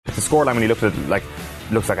the scoreline when you looked at it, like,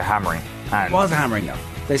 looks like a hammering. And it was a hammering, though.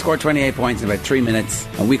 They scored 28 points in about 3 minutes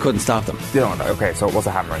and we couldn't stop them. Okay, so it was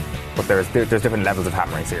a hammering. But there's different levels of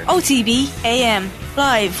hammerings here. OTB AM,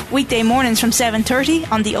 live weekday mornings from 7:30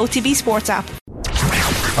 on the OTB Sports app.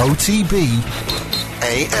 OTB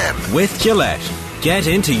AM. With Gillette. Get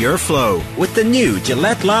into your flow with the new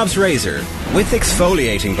Gillette Labs Razor with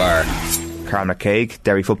exfoliating bar. Karl McKagiue,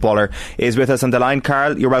 Derry footballer, is with us on the line.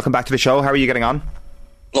 Karl, you're welcome back to the show. How are you getting on?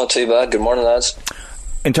 Not too bad. Good morning, lads.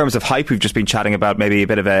 In terms of hype, we've just been chatting about maybe a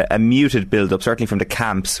bit of a muted build-up, certainly from the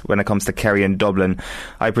camps when it comes to Kerry and Dublin.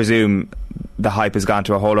 I presume the hype has gone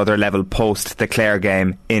to a whole other level post the Clare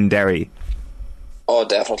game in Derry. Oh,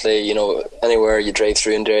 definitely. You know, anywhere you drive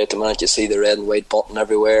through in Derry at the minute, you see the red and white button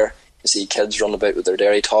everywhere. You see kids running about with their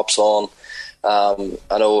Derry tops on.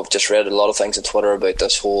 I know I've just read a lot of things on Twitter about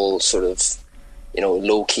this whole sort of, you know,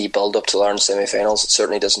 low-key build-up to Ireland semi-finals. It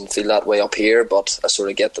certainly doesn't feel that way up here, but I sort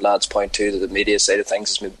of get the lads' point too, that the media side of things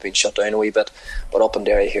has maybe been shut down a wee bit. But up in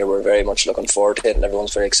Derry here, we're very much looking forward to it and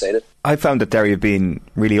everyone's very excited. I found that Derry have been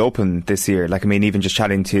really open this year. Like, I mean, even just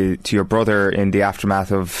chatting to your brother in the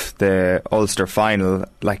aftermath of the Ulster final,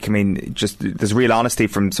 like, I mean, just there's real honesty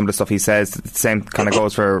from some of the stuff he says. The same kind of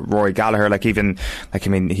goes for Rory Gallagher. Like, even, like, I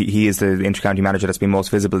mean, he is the inter-county manager that's been most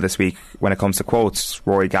visible this week when it comes to quotes,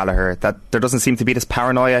 Rory Gallagher. That there doesn't seem to be this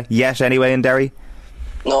paranoia yet anyway in Derry.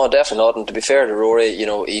 No, definitely not. And to be fair to Rory, you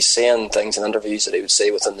know, he's saying things in interviews that he would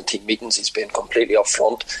say within the team meetings. He's been completely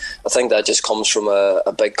upfront. I think that just comes from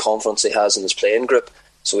a big confidence he has in his playing group.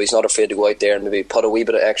 So he's not afraid to go out there and maybe put a wee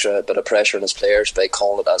bit of extra bit of pressure on his players by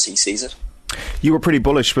calling it as he sees it. You were pretty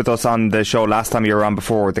bullish with us on the show last time you were on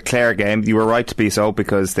before the Clare game. You were right to be so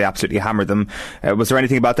because they absolutely hammered them. Was there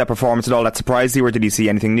anything about that performance at all that surprised you, or did you see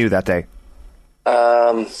anything new that day?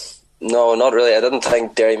 No, not really. I didn't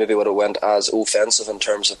think Derry maybe would have went as offensive in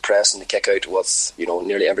terms of pressing the kick out with, you know,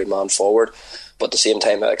 nearly every man forward. But at the same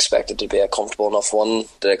time, I expected it to be a comfortable enough one.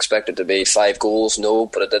 Did I expect it to be 5 goals? No,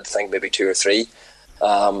 but I did think maybe 2 or 3.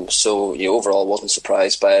 So you overall wasn't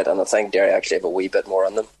surprised by it, and I think Derry actually have a wee bit more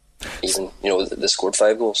in them. Even, you know, they scored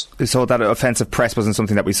 5 goals. So that offensive press wasn't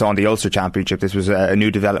something that we saw in the Ulster Championship. This was a new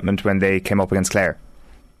development when they came up against Clare.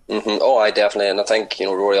 Mm-hmm. Oh, I definitely, and I think, you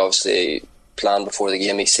know, Rory obviously planned before the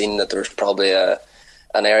game. He's seen that there's probably an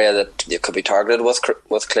area that you could be targeted with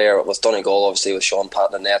Clare. With Donegal, obviously, with Sean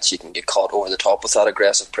Patton and nets, you can get caught over the top with that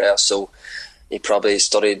aggressive press. So he probably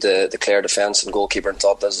studied the Clare defence and goalkeeper and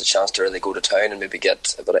thought there's a chance to really go to town and maybe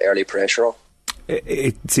get a bit of early pressure on.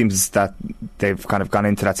 It seems that they've kind of gone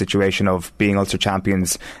into that situation of being Ulster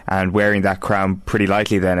champions and wearing that crown pretty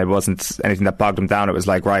lightly then. It wasn't anything that bogged them down. It was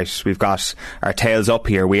like, right, we've got our tails up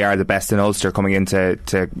here. We are the best in Ulster coming into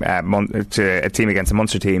to a team against a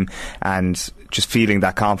Munster team, and just feeling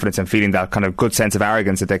that confidence and feeling that kind of good sense of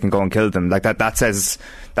arrogance that they can go and kill them. Like that's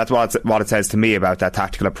what it says to me about that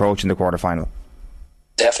tactical approach in the quarter-final.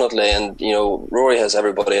 Definitely, and you know, Rory has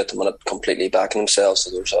everybody at the minute completely backing themselves,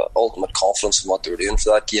 so there's ultimate confidence in what they were doing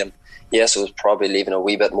for that game. Yes, it was probably leaving a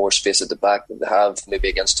wee bit more space at the back than they have maybe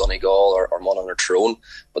against Donegal or Monaghan or Tyrone,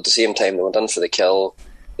 but at the same time they went in for the kill.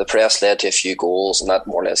 The press led to a few goals and that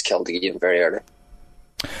more or less killed the game very early.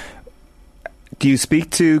 Do you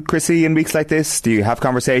speak to Chrissy in weeks like this? Do you have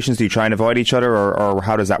conversations? Do you try and avoid each other, or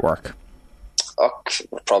how does that work?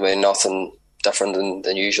 Probably nothing different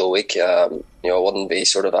than usual week. You know, I wouldn't be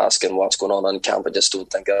sort of asking what's going on in camp. I just don't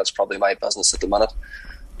think that's probably my business at the minute.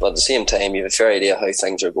 But at the same time, you have a fair idea how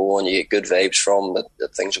things are going. You get good vibes from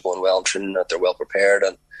that things are going well in training, that they're well prepared,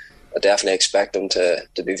 and I definitely expect them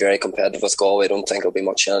to be very competitive with Galway. I don't think it'll be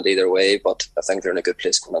much in it either way, but I think they're in a good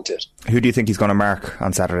place going into it. Who do you think he's going to mark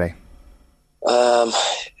on Saturday?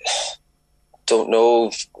 Don't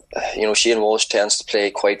know. You know, Shane Walsh tends to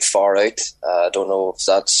play quite far out. I don't know if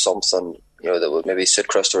that's something, you know, that would maybe suit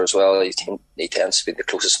Christopher as well. He tends to be the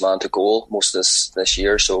closest man to goal most of this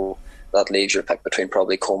year, so that leaves your pick between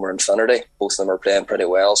probably Comer and Finnerty. Both of them are playing pretty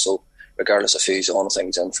well, so regardless of who's on, I think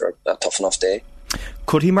he's in for a tough enough day.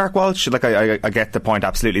 Could he mark Walsh? Like, I get the point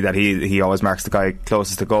absolutely that he always marks the guy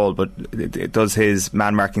closest to goal, but does his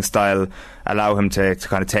man marking style allow him to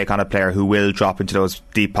kind of take on a player who will drop into those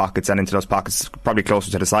deep pockets and into those pockets probably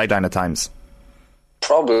closer to the sideline at times?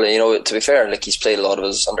 Probably, you know, to be fair, like, he's played a lot of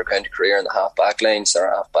his under-county career in the half-back line,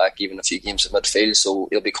 centre half-back, even a few games in midfield, so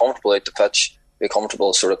he'll be comfortable out the pitch, be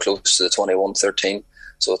comfortable sort of close to the 21-13.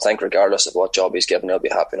 So I think regardless of what job he's given, he'll be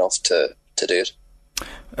happy enough to do it.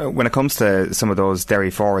 When it comes to some of those Derry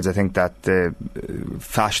forwards, I think that the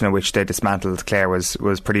fashion in which they dismantled Clare was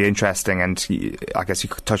pretty interesting, and I guess you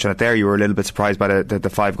could touch on it there. You were a little bit surprised by the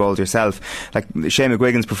 5 goals yourself. Like, Shane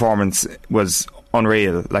McGuigan's performance was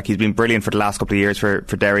unreal. Like, he's been brilliant for the last couple of years for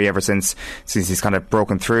Derry ever since he's kind of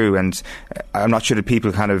broken through, and I'm not sure that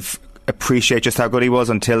people kind of appreciate just how good he was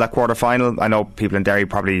until that quarter final. I know people in Derry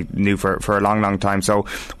probably knew for a long time. So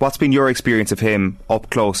what's been your experience of him up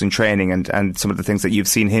close in training, and some of the things that you've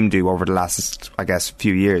seen him do over the last, I guess,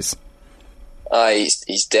 few years?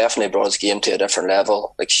 He's definitely brought his game to a different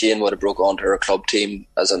level. Like, Shane would have broke onto our club team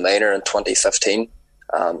as a minor in 2015.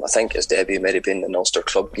 I think his debut might have been an Ulster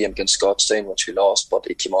club game against Scotstown, which we lost, but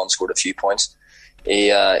he came on and scored a few points.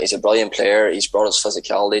 He's a brilliant player. He's brought his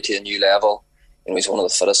physicality to a new level. He's one of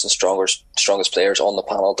the fittest and strongest players on the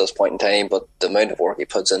panel at this point in time, but the amount of work he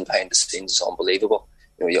puts in behind the scenes is unbelievable.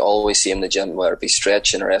 You always see him in the gym, whether it be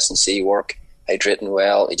stretching or S&C work, hydrating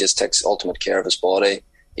well. He just takes ultimate care of his body.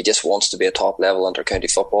 He just wants to be a top level inter-county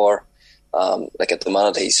footballer. Like, at the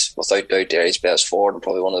minute, he's without doubt Derry's best forward and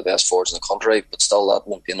probably one of the best forwards in the country, but still that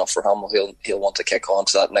won't be enough for him. He'll want to kick on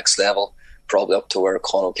to that next level, probably up to where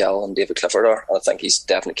Con O'Callaghan and David Clifford are, and I think he's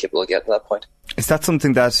definitely capable of getting to that point. Is that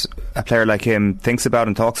something that a player like him thinks about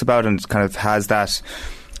and talks about, and kind of has that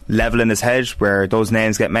level in his head where those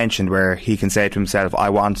names get mentioned, where he can say to himself, I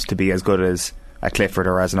want to be as good as a Clifford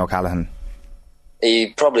or as an O'Callaghan?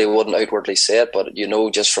 He probably wouldn't outwardly say it, but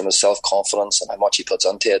just from his self-confidence and how much he puts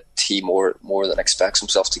into it, he more than expects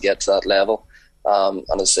himself to get to that level. And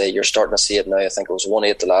as I say, you're starting to see it now. I think it was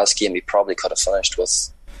 1-8 the last game. He probably could have finished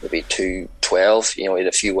with maybe 2-12. He had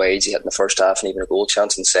a few wides he had in the first half and even a goal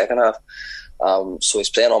chance in the second half. So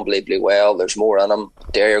he's playing unbelievably well. There's more in him.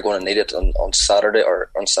 Derry are going to need it on Saturday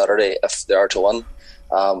if they are to win.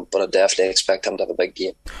 But I definitely expect him to have a big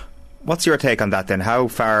game. What's your take on that then? How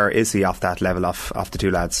far is he off that level off the two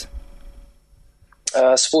lads?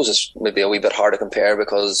 I suppose it's maybe a wee bit hard to compare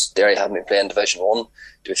because Derry haven't been playing Division 1.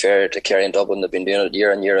 To be fair to Kerry and Dublin, they've been doing it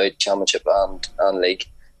year in, year out, Championship and League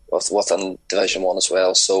within Division 1 as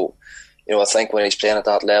well. So, I think when he's playing at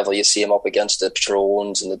that level, you see him up against the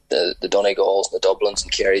Tyrones and the Donegals and the Dublins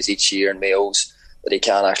and Kerrys each year and Mayos, that he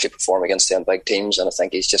can actually perform against them big teams, and I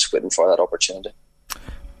think he's just waiting for that opportunity.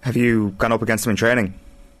 Have you gone up against him in training?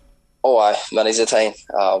 Oh, aye, many's a time.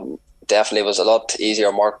 Definitely was a lot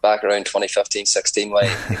easier mark back around 2015-16 when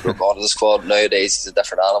he broke onto the squad. Nowadays he's a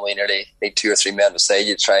different animal. You nearly need 2 or 3 men beside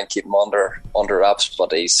you to try and keep him under wraps,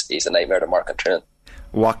 but he's a nightmare to mark in training.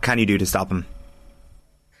 What can you do to stop him?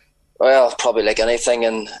 Well, probably like anything,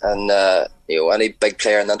 and any big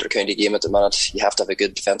player in the inter-county game at the minute, you have to have a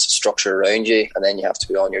good defensive structure around you, and then you have to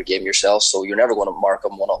be on your game yourself. So you're never going to mark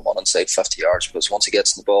him one-on-one inside 50 yards, because once he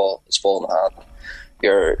gets the ball, his ball in the hand,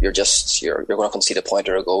 you're going to concede a point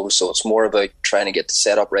or a goal. So it's more about trying to get the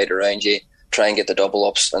setup right around you, try and get the double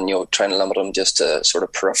ups, and trying to limit him just to sort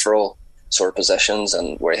of peripheral sort of positions,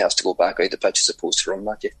 and where he has to go back out the pitch as opposed to running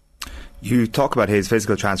at you. You talk about his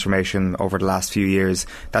physical transformation over the last few years.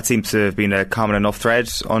 That seems to have been a common enough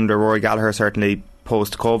thread under Rory Gallagher, certainly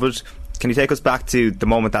post-COVID. Can you take us back to the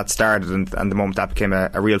moment that started and the moment that became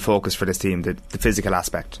a real focus for this team, the physical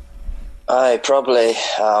aspect? I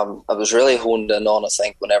was really honed in on, I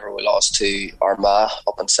think, whenever we lost to Armagh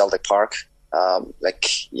up in Celtic Park.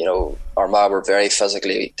 Armagh were very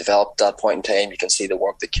physically developed at that point in time. You can see the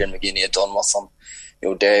work that Kieran McKagiue had done with them.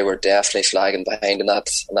 Derry were definitely flagging behind in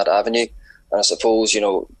that avenue. And I suppose,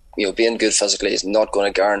 being good physically is not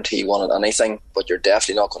going to guarantee winning anything, but you're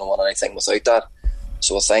definitely not going to win anything without that.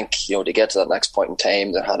 So I think, to get to that next point in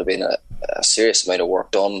time, there had been a serious amount of work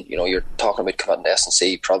done. You're talking about committing to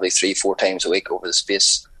S&C probably 3-4 times a week over the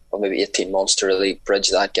space of maybe 18 months to really bridge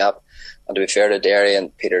that gap. And to be fair to Derry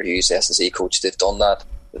and Peter Hughes, S&C coach, they've done that.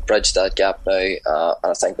 They've bridged that gap now, and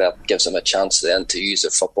I think that gives them a chance then to use their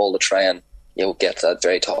football to try and get to that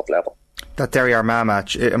very top level. That Derry Armagh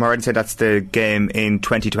match, am I right to say that's the game in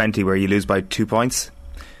 2020 where you lose by 2 points?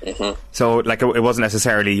 Mm-hmm. So it wasn't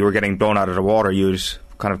necessarily you were getting blown out of the water. You'd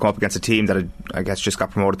kind of come up against a team that had, I guess, just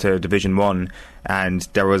got promoted to Division 1, and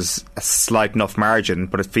there was a slight enough margin,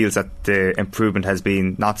 but it feels that the improvement has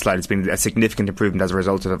been not slight, it's been a significant improvement as a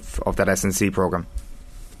result of that S&C programme.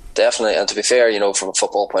 Definitely, and to be fair, from a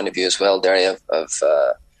football point of view as well, Derry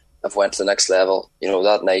have went to the next level.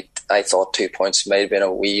 That night I thought 2 points might have been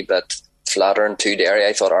a wee bit flattering to Derry.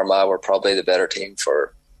 I thought Armagh were probably the better team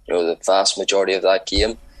for the vast majority of that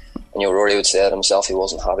game. And Rory would say it himself, he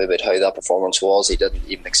wasn't happy about how that performance was. He didn't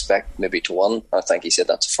even expect maybe to win. I think he said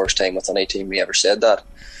that's the first time with any team he ever said that.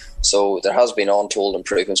 So there has been untold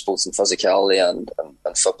improvements both in physicality and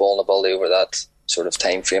football ability over that sort of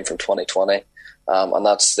time frame from 2020. And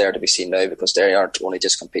that's there to be seen now, because Derry aren't only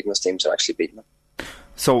just competing with teams, they're actually beating them.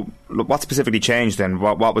 So what specifically changed then?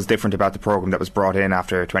 What was different about the programme that was brought in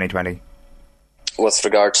after 2020? With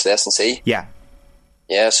regards to the S&C?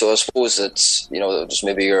 Yeah, so I suppose it's, it was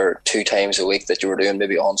maybe your 2 times a week that you were doing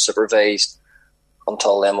maybe unsupervised.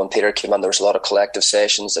 Until then, when Peter came in, there was a lot of collective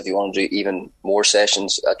sessions. If you want to do even more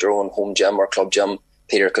sessions at your own home gym or club gym,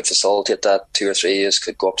 Peter could facilitate that. 2 or 3 years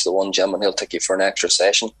could go up to the one gym and he'll take you for an extra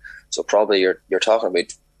session. So probably you're talking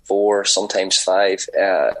about 4, sometimes 5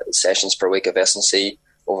 sessions per week of S&C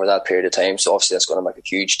over that period of time. So obviously that's going to make a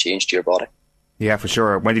huge change to your body. Yeah, for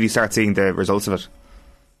sure. When did you start seeing the results of it?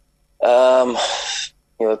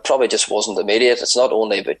 It probably just wasn't immediate. It's not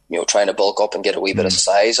only about trying to bulk up and get a wee bit of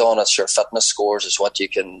size on it. Your fitness scores is what you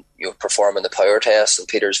can perform in the power test, and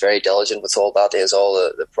Peter's very diligent with all that. He has all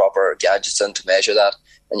the proper gadgets in to measure that,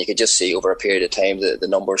 and you could just see over a period of time the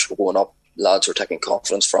numbers were going up. Lads were taking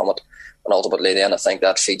confidence from it, and ultimately then I think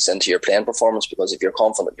that feeds into your playing performance, because if you're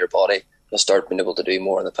confident in your body, you'll start being able to do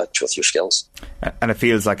more on the pitch with your skills. And it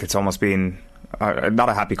feels like it's almost been not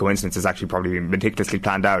a happy coincidence. It's actually probably been meticulously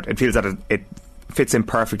planned out. It feels that it fits in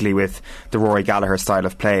perfectly with the Rory Gallagher style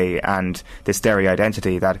of play and this Derry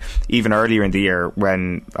identity, that even earlier in the year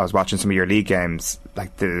when I was watching some of your league games,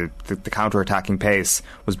 like the counter-attacking pace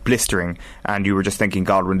was blistering, and you were just thinking,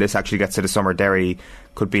 God, when this actually gets to the summer, Derry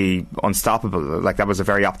could be unstoppable. Like, that was a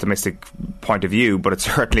very optimistic point of view, but it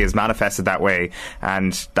certainly is manifested that way,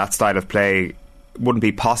 and that style of play wouldn't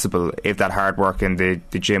be possible if that hard work in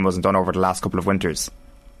the gym wasn't done over the last couple of winters.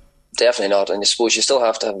 Definitely not, and I suppose you still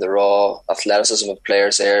have to have the raw athleticism of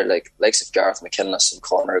players there, like likes of Gareth McKinless and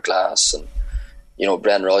Conor Glass and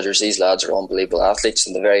Brendan Rodgers. These lads are unbelievable athletes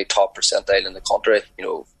in the very top percentile in the country,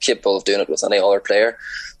 capable of doing it with any other player.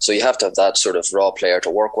 So you have to have that sort of raw player to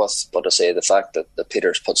work with. But I say the fact that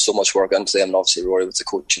Peter's put so much work into them, and obviously Rory with the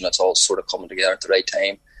coaching, it's all sort of coming together at the right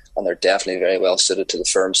time, and they're definitely very well suited to the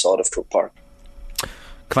firm sod of Croke Park.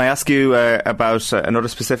 Can I ask you about another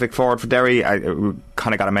specific forward for Derry? I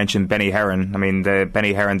kind of got to mention Benny Heron. I mean, the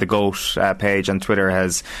Benny Heron, the GOAT page on Twitter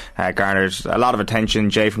has garnered a lot of attention.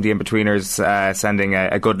 Jay from the In-Betweeners sending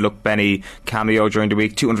a good look Benny cameo during the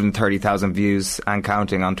week. 230,000 views and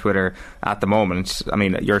counting on Twitter at the moment. I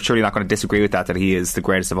mean, you're surely not going to disagree with that he is the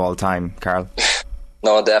greatest of all time, Karl?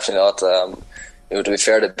 No, definitely not. To be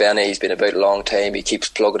fair to Benny, he's been about a long time. He keeps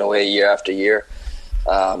plugging away year after year.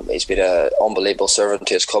 He's been an unbelievable servant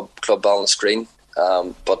to his club Ballinascreen.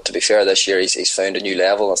 But to be fair, this year he's found a new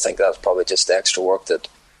level. I think that's probably just the extra work that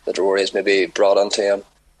Rory has maybe brought into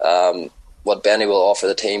him. What Benny will offer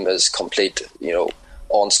the team is complete,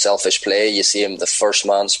 unselfish play. You see him the first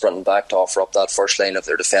man sprinting back to offer up that first line of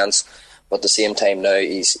their defence. But at the same time now,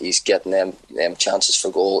 he's getting them chances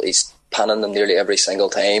for goal. He's panning them nearly every single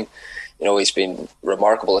time. He's been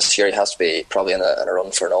remarkable this year. He has to be probably in a run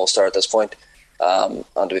for an All-Star at this point. And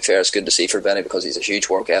to be fair, it's good to see for Benny, because he's a huge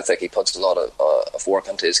work ethic. He puts a lot of work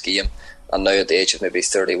into his game, and now at the age of maybe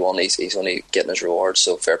 31, he's only getting his rewards,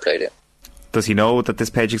 so fair play to him. Does he know that this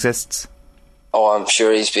page exists? Oh, I'm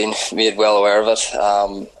sure he's been made well aware of it.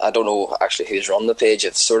 I don't know actually who's run the page.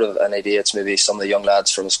 It's sort of an idea. It's maybe some of the young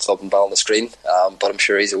lads from his club in Ballinascreen, but I'm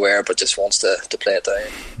sure he's aware, but just wants to play it down.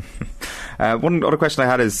 One other question I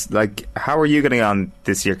had is, how are you getting on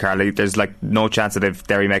this year, Karl? There's no chance that if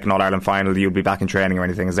Derry make an All-Ireland final, you'll be back in training or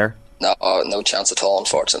anything, is there? No chance at all,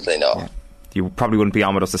 unfortunately, no. Yeah. You probably wouldn't be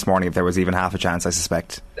on with us this morning if there was even half a chance, I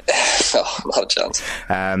suspect. No, not a chance.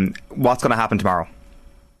 What's going to happen tomorrow?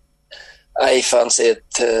 I fancy it.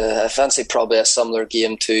 I fancy probably a similar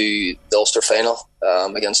game to the Ulster final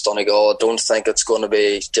against Donegal. I don't think it's going to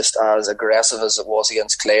be just as aggressive as it was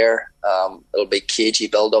against Clare. It'll be cagey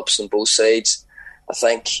build-ups on both sides. I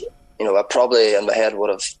think, I probably in my head would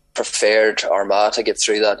have preferred Armagh to get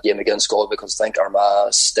through that game against Galway, because I think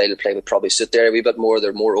Armagh's style of play would probably suit there a wee bit more.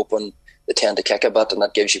 They're more open, they tend to kick a bit, and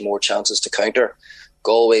that gives you more chances to counter.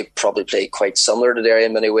 Galway probably play quite similar to Derry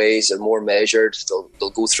in many ways. They're more measured. They'll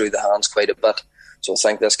go through the hands quite a bit. So I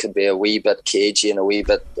think this could be a wee bit cagey and a wee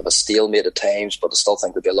bit of a stalemate at times, but I still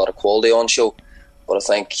think there'll be a lot of quality on show. But I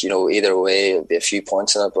think, either way, there'll be a few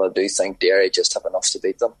points in it, but I do think Derry just have enough to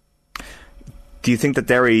beat them. Do you think that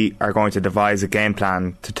Derry are going to devise a game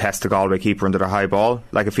plan to test the Galway keeper under their high ball?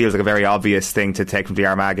 It feels like a very obvious thing to take from the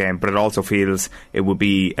Armagh game, but it also feels it would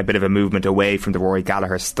be a bit of a movement away from the Rory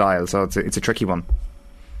Gallagher style, so it's a tricky one.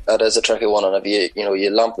 That is a tricky one, and if you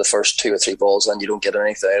lump the first 2 or 3 balls and you don't get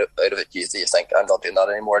anything out of it, you think, I'm not doing that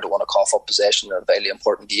anymore. I don't want to cough up possession in a very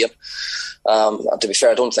important game. And to be fair,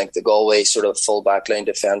 I don't think the Galway sort of full back line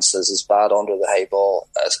defence is as bad under the high ball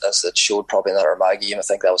as it showed probably in that Armagh game. I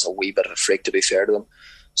think that was a wee bit of a freak, to be fair to them.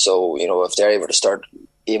 So, if Derry were to start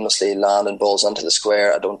aimlessly landing balls into the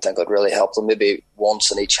square, I don't think would really help them. Maybe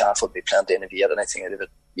once in each half would be plenty, and if you get anything out of it,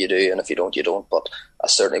 you do, and if you don't, you don't. But I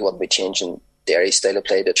certainly wouldn't be changing Derry's style of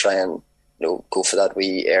play to try and go for that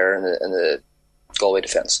wee error in the Galway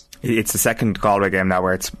defence. It's the second Galway game now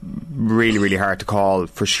where it's really, really hard to call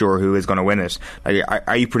for sure who is going to win it.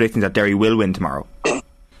 Are you predicting that Derry will win tomorrow?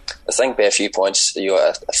 I think by a few points.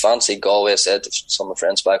 I fancy Galway. I said to some of my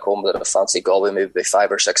friends back home that I fancy Galway maybe by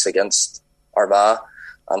 5 or 6 against Armagh,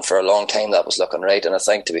 and for a long time that was looking right. And I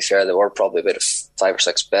think, to be fair, they were probably about a 5 or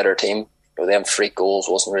 6 better team. Them 3 goals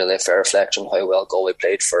wasn't really a fair reflection of how well Galway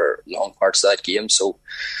played for long parts of that game. So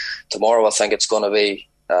tomorrow I think it's going to be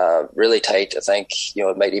really tight. I think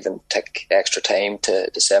it might even take extra time to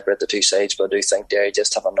separate the two sides, but I do think Derry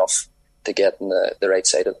just have enough to get in the right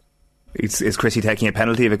side of it. Is Chrissy taking a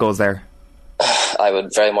penalty if it goes there? I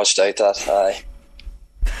would very much doubt that. Aye.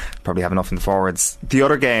 Probably have enough in the forwards. The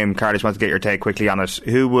other game, Karl, I just want to get your take quickly on it.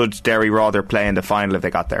 Who would Derry rather play in the final if they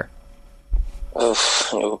got there?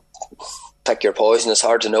 Pick your poison. It's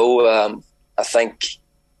hard to know. I think,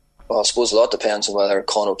 I suppose a lot depends on whether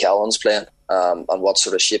Con O'Callaghan's playing and what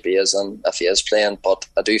sort of shape he is and if he is playing. But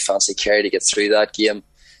I do fancy Kerry to get through that game.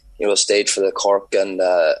 I stayed for the Cork and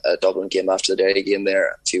Dublin game after the Derry game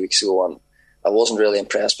there a few weeks ago, and I wasn't really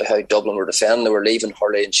impressed by how Dublin were defending. They were leaving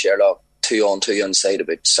Hurley and Sherlock 2-on-2 inside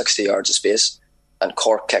about 60 yards of space, and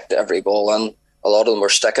Cork kicked every ball in. A lot of them were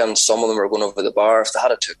sticking, some of them were going over the bar. If they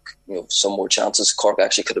had took some more chances, Cork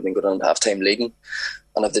actually could have been going into half-time leading.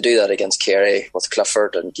 And if they do that against Kerry with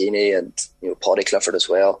Clifford and Geeney and Paddy Clifford as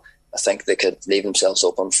well, I think they could leave themselves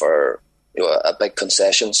open for a big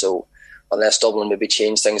concession. So unless Dublin maybe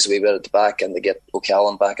change things a wee bit at the back and they get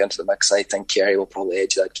O'Callaghan back into the mix, I think Kerry will probably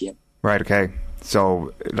edge that game. Right, okay.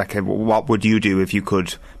 So what would you do if you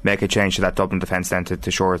could make a change to that Dublin defence then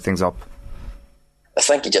to shore things up? I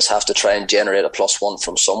think you just have to try and generate a +1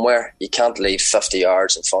 from somewhere. You can't leave 50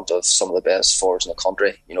 yards in front of some of the best forwards in the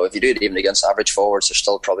country. If you do it even against average forwards, they're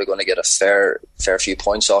still probably going to get a fair few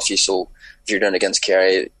points off you. So if you're doing it against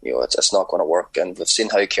Kerry, it's not going to work. And we've seen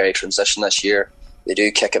how Kerry transition this year. They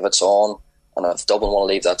do kick if it's on, and if Dublin want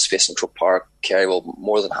to leave that space in Croke Park, Kerry will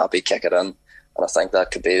more than happy kick it in, and I think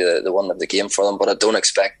that could be the one of the game for them. But I don't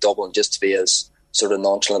expect Dublin just to be as sort of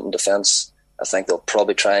nonchalant in defence. I think they'll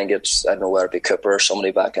probably try and get, I don't know, whether it be Cooper or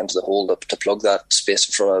somebody back into the hole to plug that space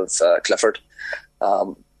in front of Clifford.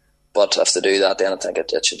 But if they do that, then I think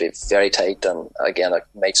it should be very tight, and again it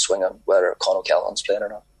might swing on whether Con O'Callaghan's playing or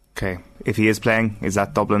not. Okay, if he is playing, is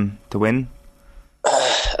that Dublin to win?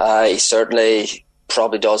 He certainly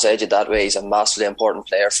probably does edge it that way. He's a massively important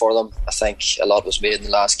player for them. I think a lot was made in the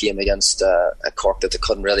last game against Cork that they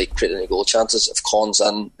couldn't really create any goal chances. If Con's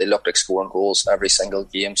in, they looked like scoring goals every single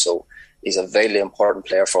game, so he's a very important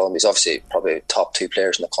player for them. He's obviously probably top 2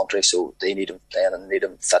 players in the country, so they need him playing and need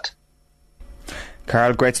him fit.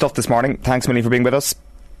 Karl, great stuff this morning. Thanks a million for being with us.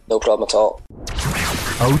 No problem at all.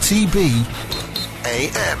 OTB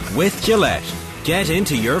AM with Gillette. Get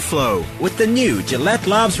into your flow with the new Gillette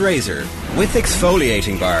Labs Razor with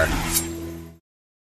exfoliating bar.